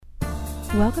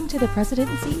Welcome to the President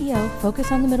and CEO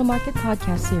Focus on the Middle Market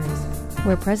podcast series,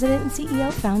 where President and CEO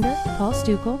founder Paul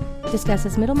Stukel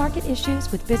discusses middle market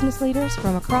issues with business leaders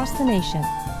from across the nation.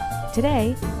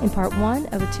 Today, in part one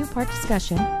of a two-part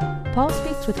discussion, Paul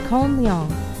speaks with Con Leong,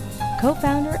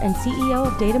 co-founder and CEO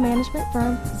of data management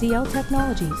firm ZL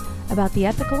Technologies, about the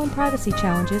ethical and privacy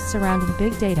challenges surrounding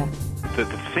big data. The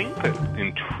thing that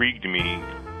intrigued me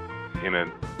in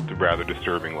a rather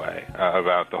disturbing way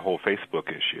about the whole Facebook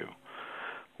issue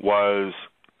was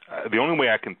the only way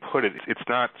I can put it, it's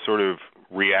not sort of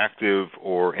reactive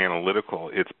or analytical,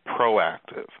 it's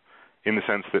proactive in the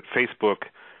sense that Facebook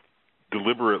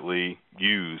deliberately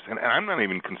used, and I'm not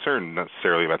even concerned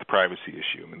necessarily about the privacy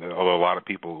issue, I mean, although a lot of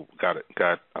people got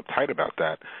uptight about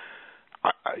that.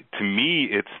 To me,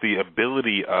 it's the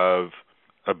ability of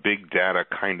a big data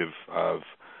kind of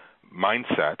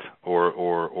mindset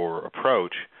or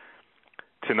approach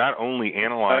to not only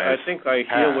analyze. I think I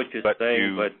hear what you're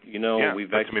saying, but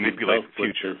we've actually manipulate dealt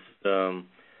with this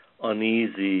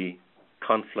uneasy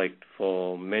conflict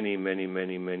for many, many,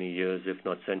 many, many years, if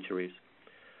not centuries.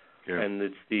 Yeah. And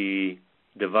it's the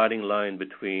dividing line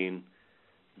between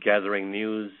gathering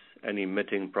news and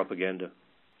emitting propaganda.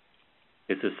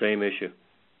 It's the same issue.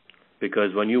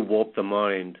 Because when you warp the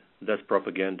mind, that's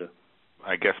propaganda.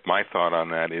 I guess my thought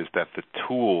on that is that the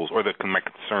tools, or my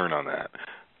concern on that,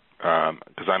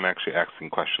 because I'm actually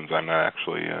asking questions, I'm not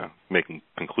actually making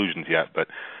conclusions yet, but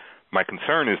my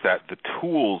concern is that the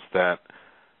tools that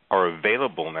are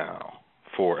available now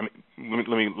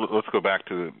let's go back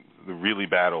to the really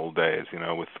bad old days,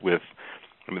 with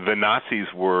the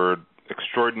Nazis were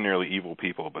extraordinarily evil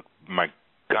people, but my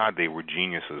God, they were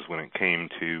geniuses when it came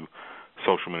to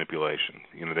social manipulation.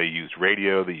 They used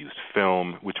radio, they used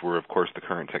film, which were, of course, the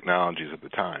current technologies at the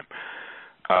time.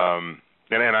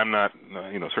 And I'm not,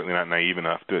 certainly not naive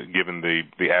enough to, given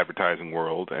the advertising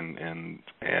world and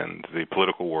the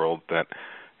political world, that,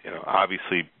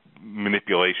 obviously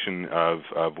manipulation of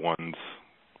one's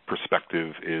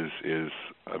perspective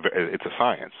it's a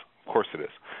science. Of course it is.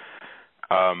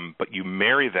 But you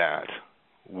marry that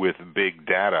with big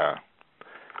data,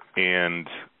 and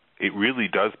it really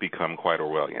does become quite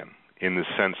Orwellian in the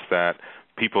sense that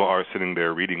people are sitting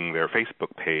there reading their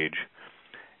Facebook page,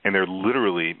 and they're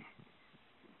literally,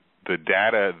 the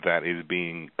data that is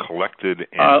being collected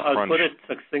and I'll put it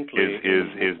succinctly,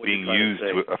 is being used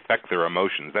to affect their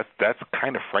emotions. That's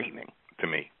kind of frightening to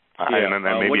me. What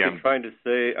you're trying to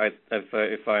say,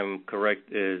 if I'm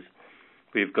correct, is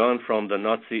we've gone from the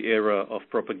Nazi era of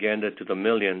propaganda to the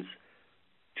millions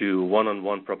to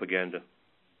one-on-one propaganda.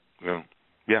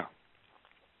 Yeah.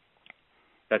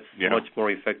 That's much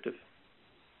more effective.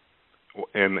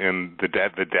 And the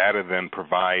data then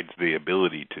provides the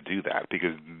ability to do that,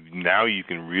 because now you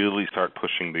can really start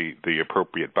pushing the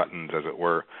appropriate buttons, as it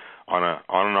were, on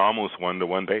an almost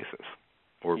one-to-one basis,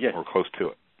 or close to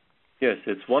it. Yes,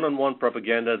 it's one-on-one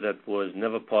propaganda that was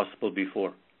never possible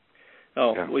before.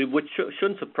 Now, which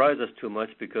shouldn't surprise us too much,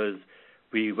 because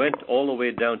we went all the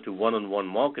way down to one-on-one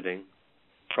marketing.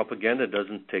 Propaganda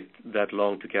doesn't take that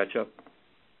long to catch up.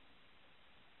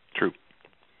 True.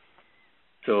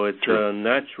 So it's a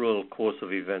natural course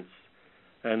of events,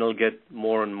 and it'll get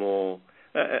more and more.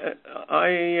 I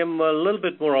am a little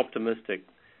bit more optimistic.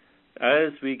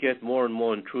 As we get more and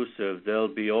more intrusive, there'll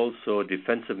be also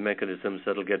defensive mechanisms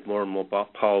that'll get more and more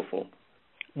powerful.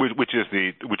 Which is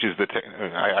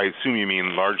I assume you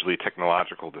mean largely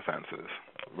technological defenses,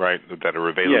 right? That are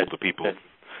available to people. Yes.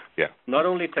 Yeah. Not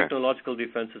only technological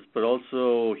defenses, but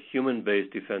also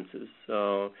human-based defenses.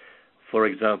 For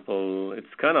example,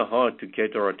 it's kind of hard to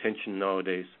get our attention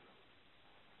nowadays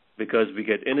because we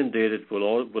get inundated with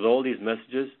all these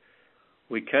messages.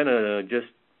 We kind of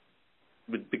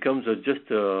it becomes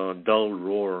just a dull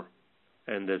roar,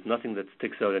 and there's nothing that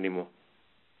sticks out anymore.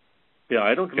 Yeah,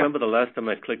 I don't remember the last time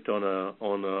I clicked on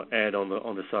a ad on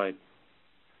the side.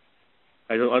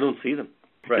 I don't see them.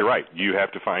 Right. You're right. You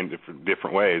have to find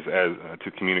different ways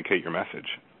to communicate your message.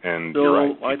 And so you're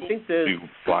right. I think there's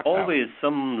always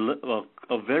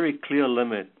a very clear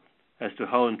limit as to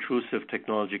how intrusive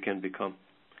technology can become,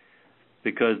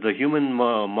 because the human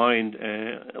mind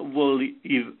will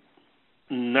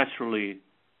naturally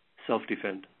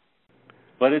self-defend.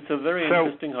 But it's a very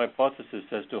interesting hypothesis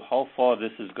as to how far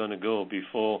this is going to go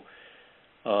before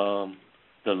the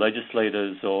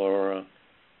legislators or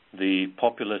the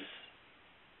populace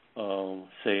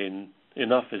say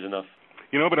enough is enough.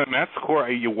 But on that score,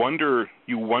 you wonder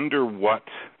what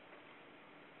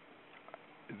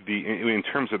in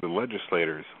terms of the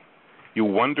legislators, you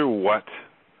wonder what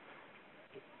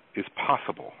is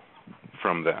possible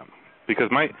from them, because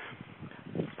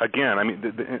again, I mean,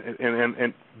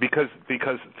 and because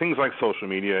things like social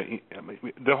media,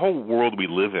 the whole world we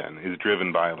live in is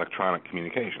driven by electronic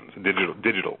communications,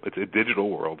 digital. It's a digital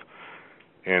world,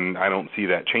 and I don't see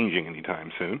that changing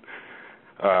anytime soon,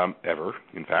 ever,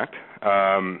 in fact.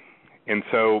 And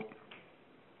so,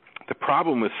 the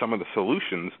problem with some of the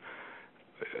solutions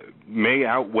may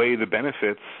outweigh the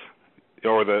benefits,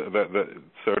 or the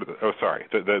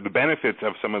benefits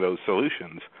of some of those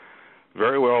solutions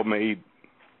very well may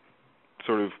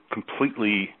sort of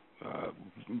completely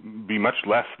be much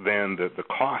less than the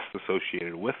cost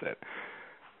associated with it.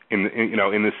 In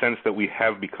the sense that we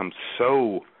have become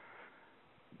so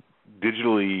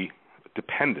digitally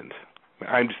dependent.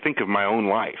 I just think of my own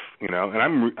life, and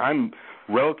I'm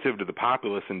relative to the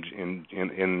populace in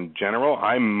general.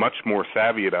 I'm much more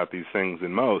savvy about these things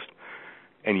than most,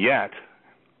 and yet,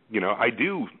 I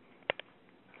do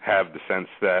have the sense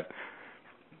that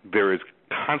there is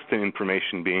constant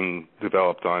information being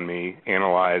developed on me,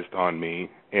 analyzed on me,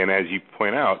 and as you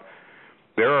point out,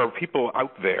 there are people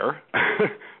out there,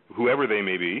 whoever they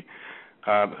may be,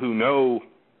 who know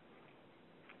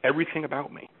everything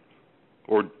about me,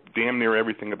 or damn near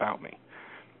everything about me.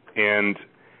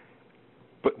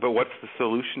 But what's the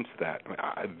solution to that?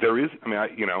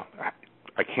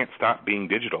 I can't stop being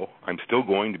digital. I'm still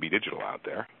going to be digital out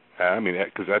there.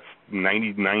 Because that's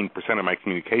 99% of my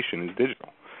communication is digital,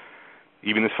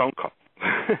 even this phone call.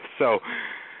 So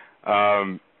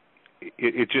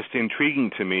it's just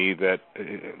intriguing to me that,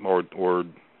 or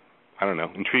I don't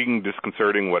know, intriguing,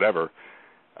 disconcerting, whatever.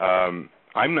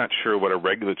 I'm not sure what a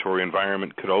regulatory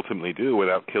environment could ultimately do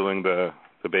without killing the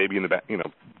baby in the back,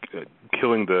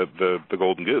 killing the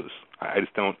golden goose. I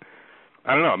just don't.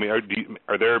 I don't know.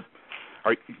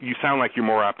 You sound like you're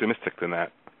more optimistic than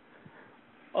that.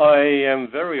 I am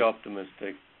very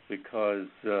optimistic because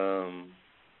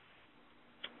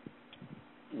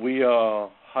we are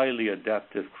highly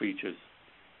adaptive creatures.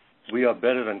 We are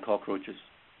better than cockroaches.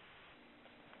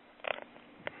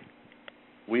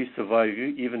 We survive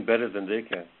even better than they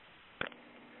can.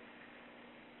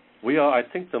 We are, I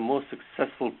think, the most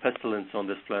successful pestilence on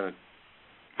this planet.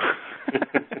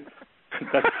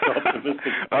 That's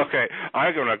optimistic. Okay,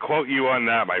 I'm going to quote you on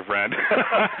that, my friend.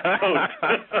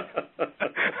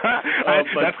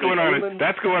 That's going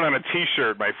on a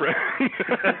T-shirt, my friend.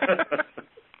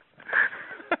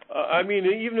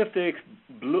 Even if they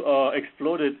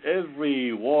exploded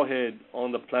every warhead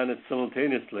on the planet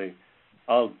simultaneously,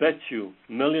 I'll bet you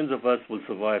millions of us will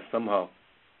survive somehow.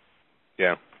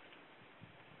 Yeah.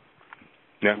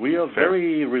 We are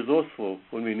very resourceful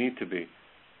when we need to be,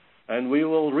 and we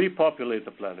will repopulate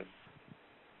the planet.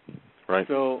 Right.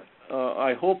 So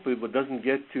I hope it doesn't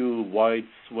get to wide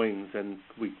swings, and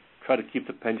we try to keep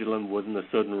the pendulum within a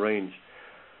certain range.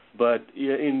 But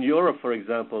in Europe, for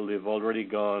example, they've already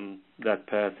gone that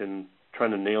path in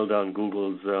trying to nail down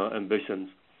Google's ambitions.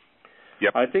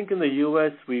 Yep. I think in the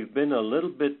U.S. we've been a little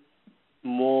bit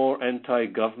more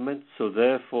anti-government, so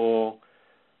therefore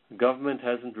government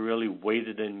hasn't really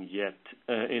waded in yet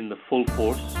in the full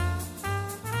force.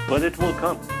 But it will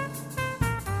come.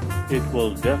 It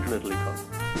will definitely come.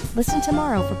 Listen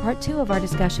tomorrow for part 2 of our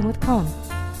discussion with Kohn.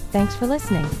 Thanks for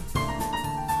listening.